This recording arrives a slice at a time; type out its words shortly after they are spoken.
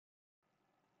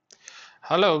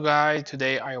Hello guys,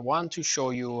 today I want to show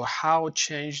you how to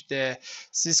change the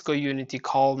Cisco Unity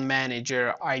Call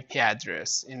Manager IP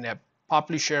address in the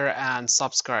publisher and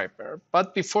subscriber.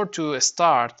 But before to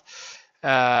start,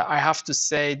 I have to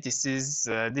say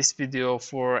this video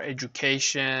for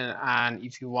education, and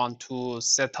if you want to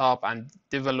set up and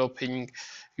developing,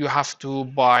 you have to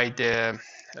buy the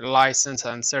license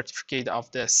and certificate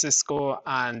of the Cisco,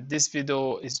 and this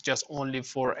video is just only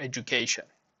for education.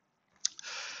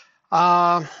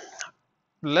 Uh,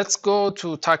 let's go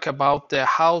to talk about the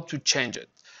how to change it.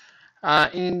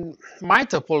 In my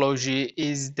topology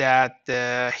is that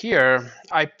here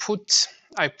I put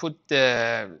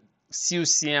the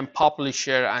CUCM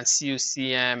publisher and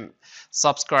CUCM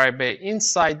subscriber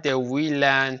inside the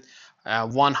VLAN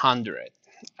 100.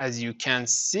 As you can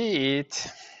see it,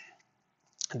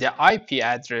 the IP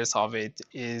address of it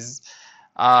is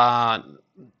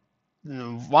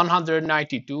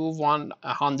 192,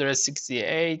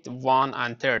 168, 1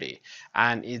 and 30,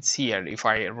 and it's here. If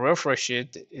I refresh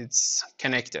it, it's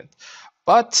connected.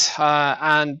 But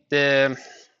my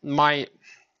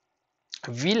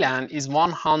VLAN is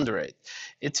 100.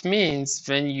 It means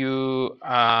when you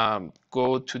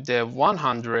go to the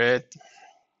 100,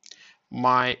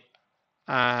 my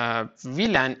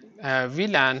VLAN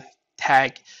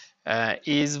tag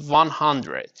is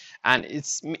 100, and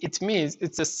it means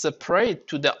it's a separate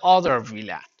to the other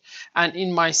VLAN. And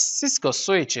in my Cisco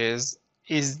switches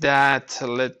is that,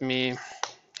 let me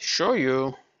show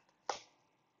you.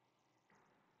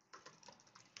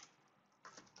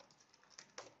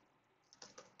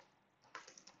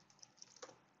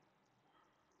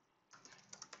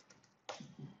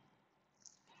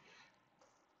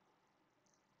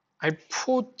 I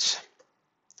put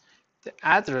the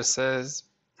addresses.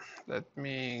 Let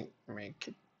me make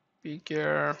it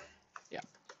bigger. Yeah.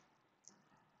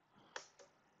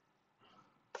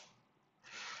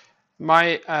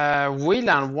 My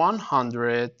VLAN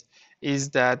 100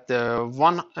 is that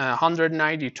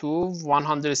 192,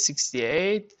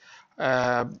 168,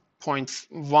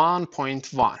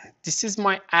 0.1.1. This is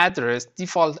my address,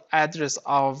 default address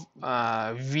of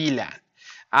VLAN.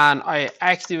 And I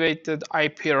activated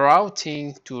IP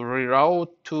routing to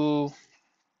reroute to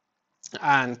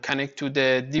and connect to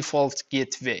the default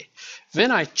gateway.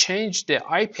 When I change the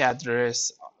IP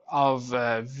address of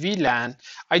VLAN,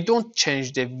 I don't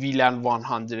change the VLAN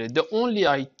 100. The only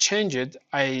I change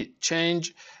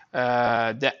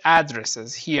the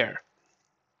addresses here.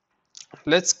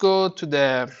 Let's go to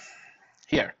the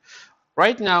here.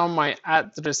 Right now, my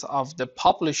address of the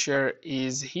publisher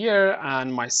is here and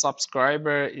my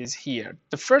subscriber is here.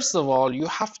 First of all, you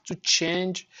have to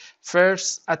change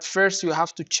at first you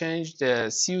have to change the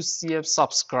CUCM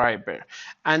subscriber,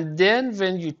 and then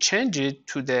when you change it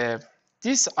to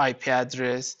this IP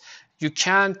address, you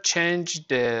can change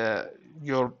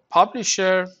your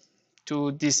publisher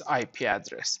to this IP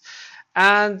address.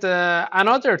 And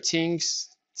another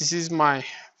things, this is my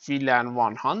VLAN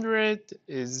 100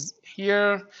 is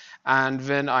here, and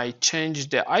when I change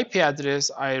the IP address,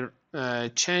 I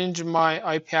change my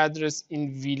IP address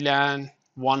in VLAN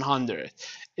 100.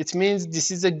 It means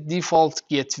this is a default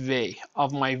gateway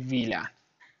of my VLAN.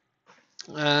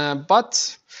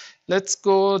 But let's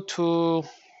go to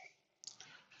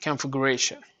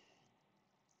configuration.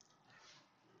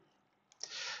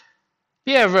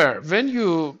 Be aware, when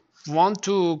you want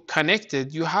to connect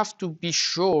it, you have to be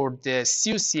sure the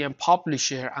CUCM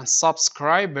publisher and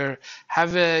subscriber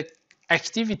have a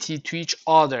activity to each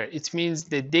other. It means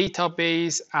the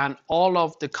database and all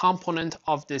of the component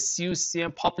of the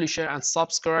CUCM publisher and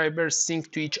subscriber sync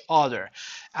to each other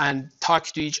and talk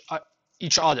to each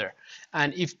other.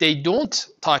 And if they don't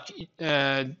talk to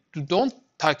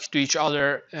each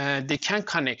other, they can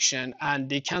connection and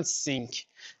they can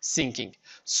syncing.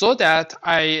 So that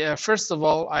I first of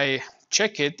all I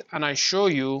check it and I show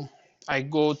you. I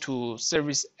go to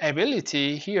service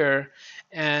ability here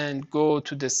and go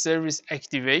to the service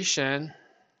activation,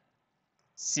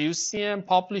 CUCM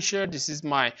publisher. This is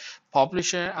my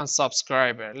publisher and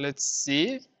subscriber. Let's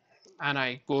see, and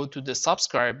I go to the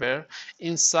subscriber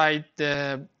inside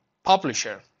the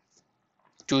publisher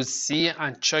to see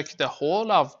and check the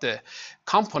whole of the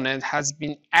component has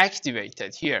been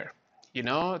activated here. You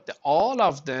know, all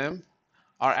of them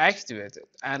are activated,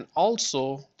 and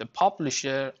also the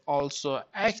publisher also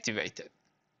activated.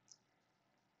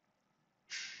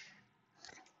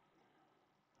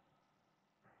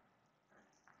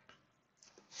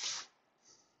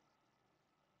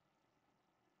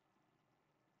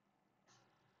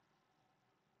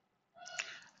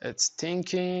 It's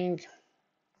thinking.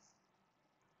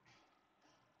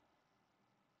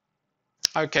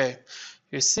 Okay,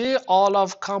 You see all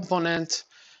of component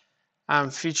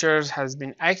and features has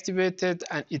been activated,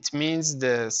 and it means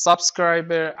the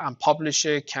subscriber and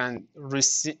publisher can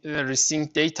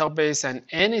resync database and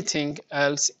anything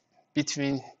else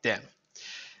between them.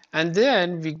 And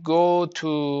then we go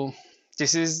to,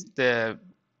 this is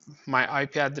my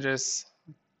IP address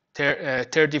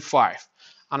 35,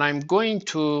 and I'm going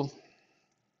to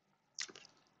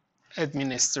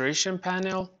administration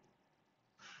panel.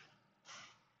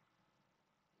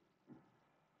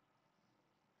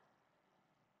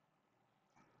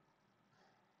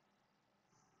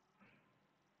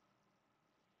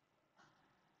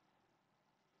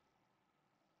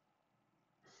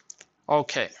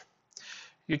 Okay,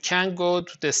 you can go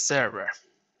to the server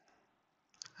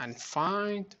and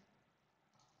find,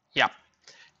 yeah,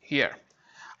 here.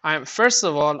 First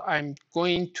of all, I'm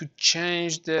going to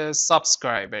change the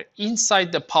subscriber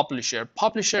inside the publisher.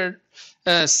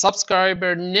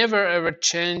 Subscriber never ever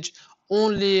change,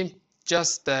 only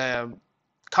just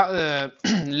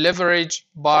leverage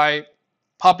by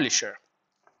publisher.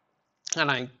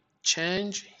 And I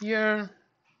change here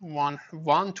 1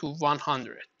 to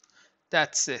 100.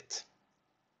 That's it.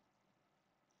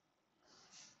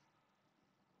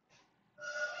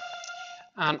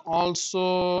 And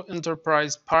also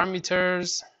enterprise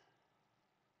parameters.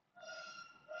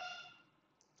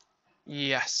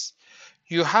 Yes,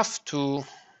 you have to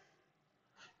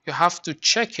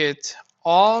check it.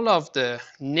 All of the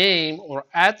name or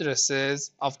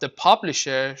addresses of the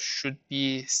publisher should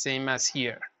be same as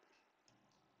here.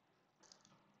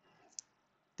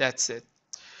 That's it.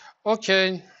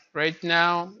 Okay, right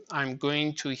now I'm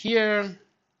going to here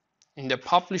in the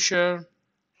publisher.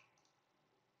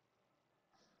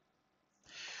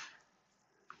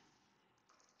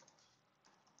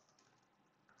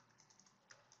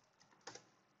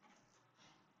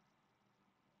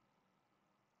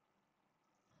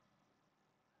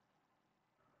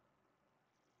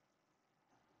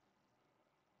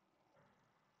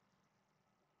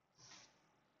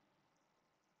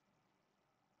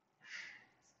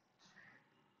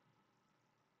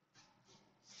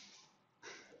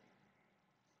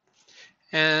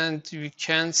 And you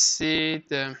can see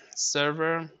the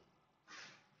server.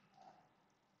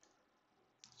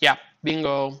 Yeah,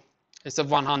 bingo, it's a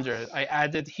 100. I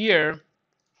added it here,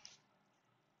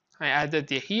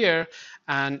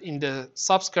 and in the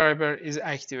subscriber is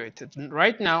activated.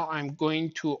 Right now I'm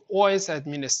going to OS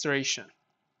administration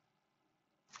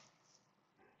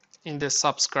in the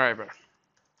subscriber.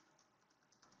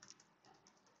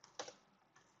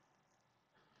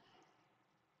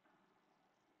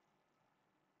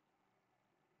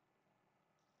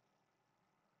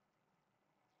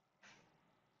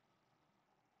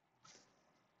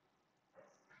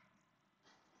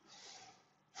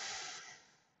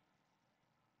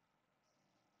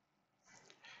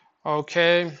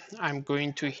 Okay, I'm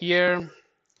going to here,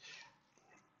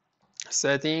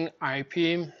 setting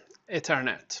IP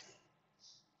Ethernet.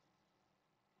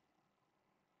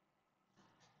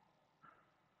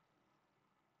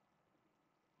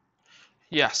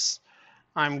 Yes,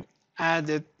 I'm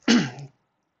added.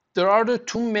 There are the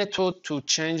two methods to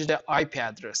change the IP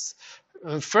address.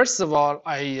 First of all,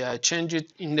 I change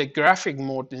it in the graphic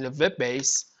mode, in the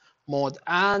web-based mode,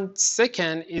 and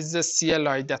second is the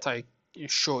CLI that I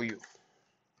show you.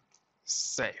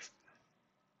 Save.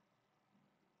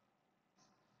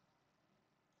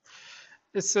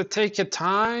 It's take a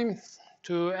time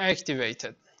to activate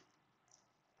it.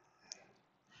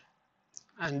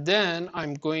 And then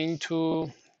I'm going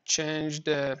to change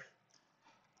the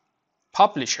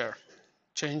publisher.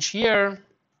 Change here,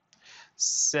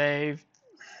 save,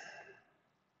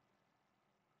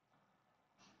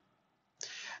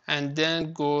 and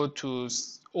then go to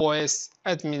OS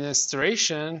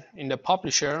administration in the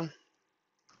publisher.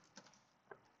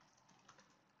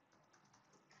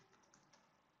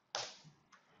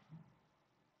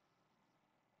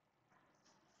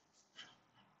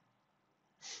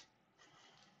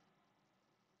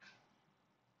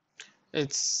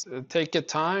 It's take a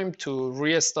time to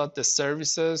restart the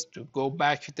services, to go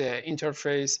back the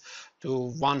interface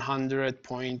to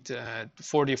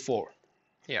 100.44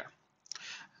 here.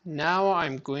 Now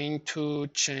I'm going to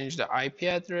change the IP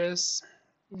address,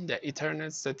 the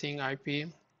Ethernet setting IP,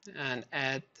 and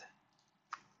add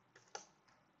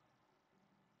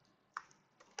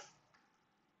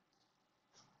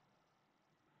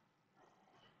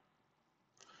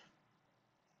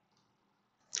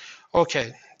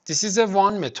okay, this is a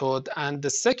one method, and the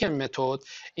second method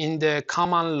in the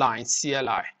command line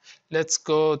CLI. Let's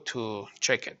go to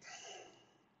check it.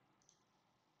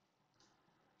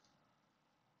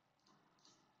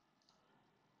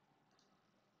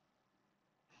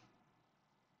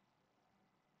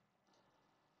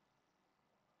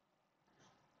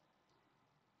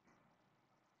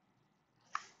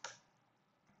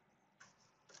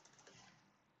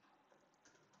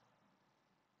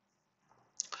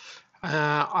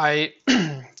 I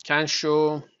can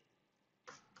show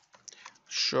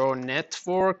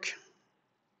network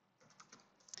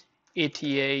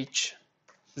ETH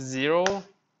 0,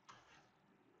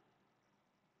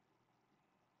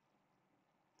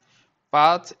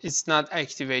 but it's not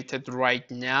activated right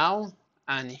now.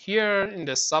 And here in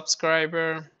the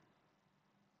subscriber,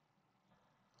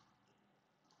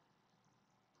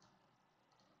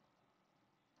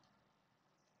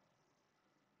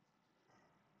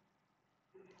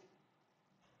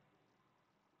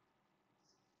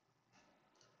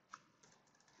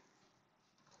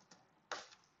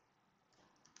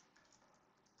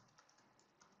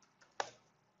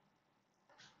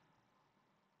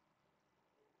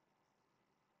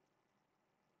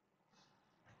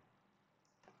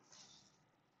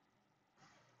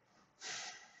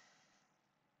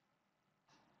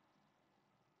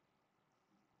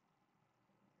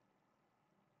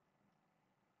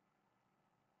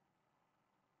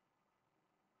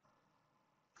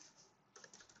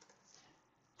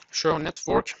 show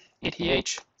network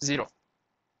ETH 0.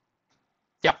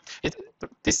 Yeah,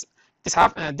 this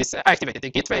activated. The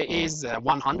gateway is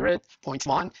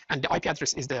 100.1 and the IP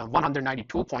address is the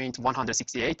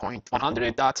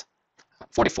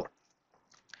 192.168.100.44.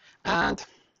 And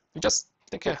we just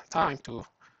take a time to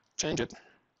change it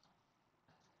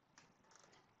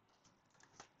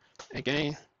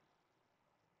again.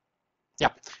 Yeah,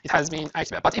 it has been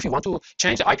activated. But if you want to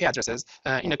change the IP addresses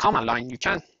in the command line, you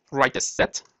can write the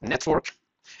set network.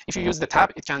 If you use the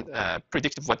tab, it can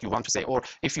predict what you want to say. Or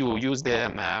if you use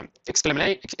the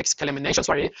exclamation,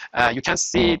 you can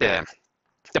see the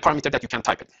parameter that you can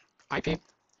type it. IP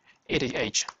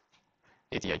ETH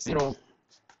 0.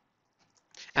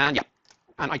 And yeah,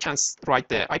 and I can write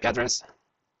the IP address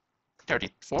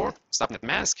 34 subnet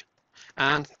mask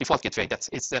and default gateway. That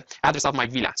is the address of my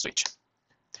VLAN switch.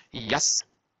 Yes,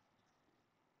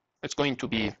 it's going to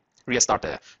be restart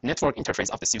the network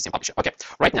interface of the CUCM publisher. Okay,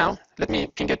 right now let me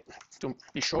ping it to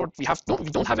be sure we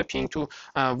don't have a ping to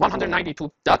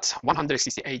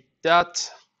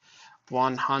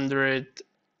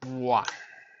 192.168.101.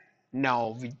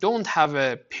 No, we don't have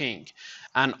a ping,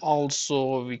 and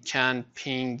also we can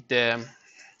ping the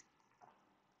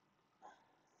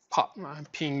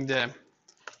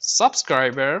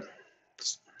subscriber,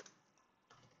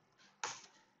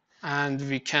 and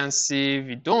we can see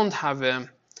we don't have a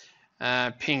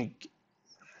pinging.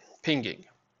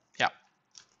 Yeah.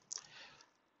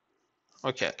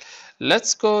 Okay,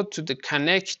 let's go to the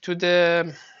connect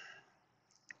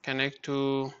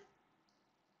to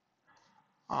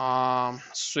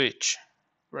switch,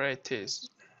 where it is.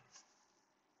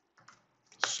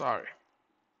 Sorry.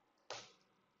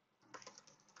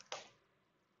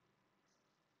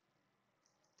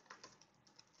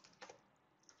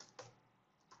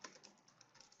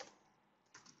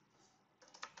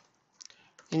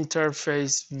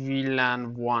 Interface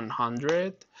VLAN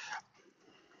 100,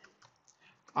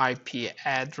 IP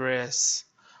address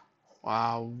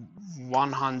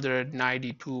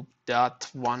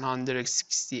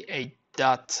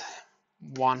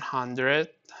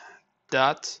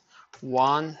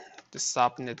 192.168.100.1, the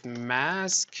subnet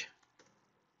mask,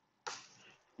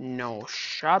 no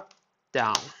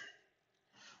shutdown.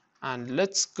 And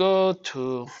let's go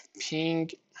to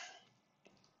ping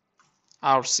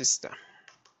our system.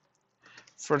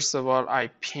 First of all, I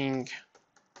ping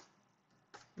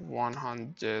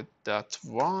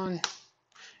 100.1.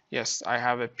 Yes, I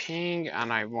have a ping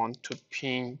and I want to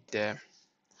ping the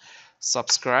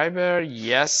subscriber.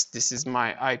 Yes, this is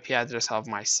my IP address of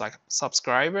my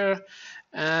subscriber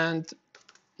and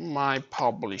my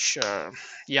publisher.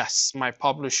 Yes, my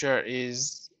publisher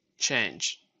is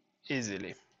changed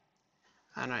easily.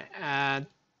 And I add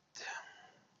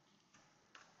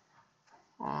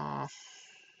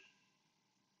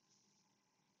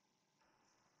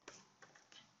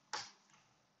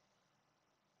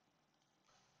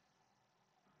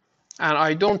and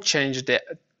I don't change the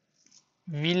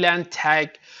VLAN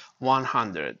tag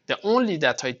 100. The only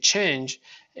that I change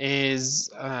is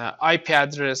IP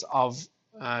address of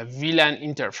VLAN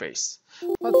interface.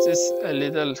 But it's a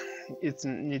little, it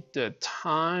needs the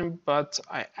time, but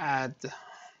I add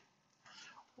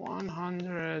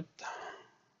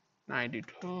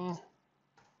 192.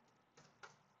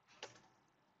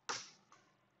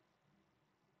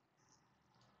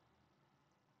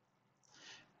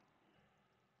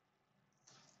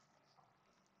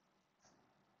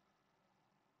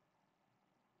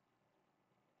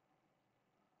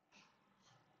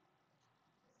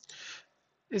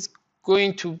 It's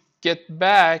going to get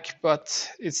back,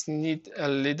 but it's need a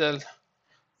little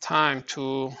time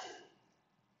to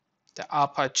the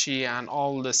Apache and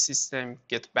all the system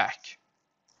get back.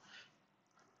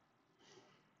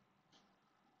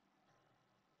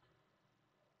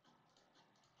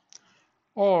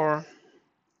 Or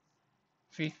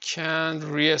we can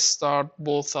restart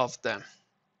both of them.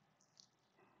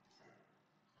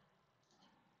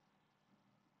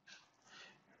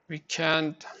 We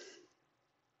can't,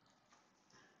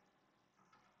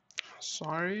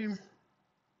 sorry.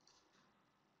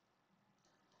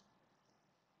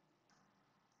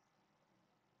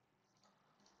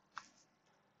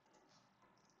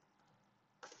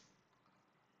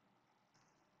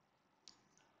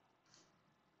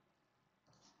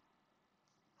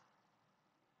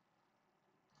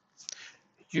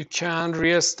 You can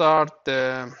restart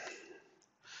the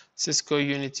Cisco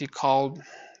Unity call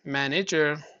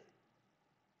manager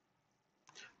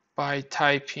by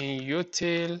typing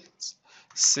util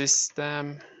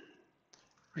system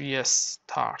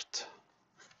restart.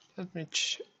 Let me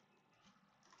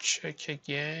check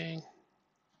again.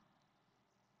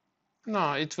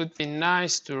 No, it would be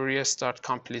nice to restart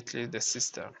completely the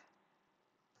system.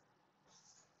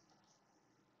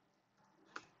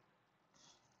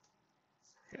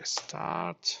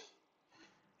 Restart.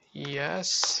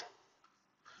 Yes.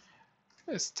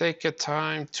 Let's take a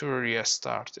time to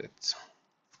restart it.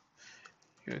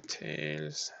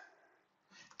 Utils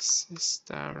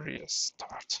system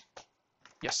restart.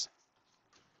 Yes.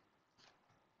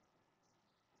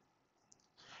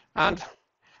 And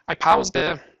I paused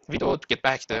the video to get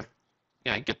back the,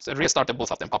 restart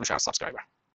both of them, publisher and subscriber.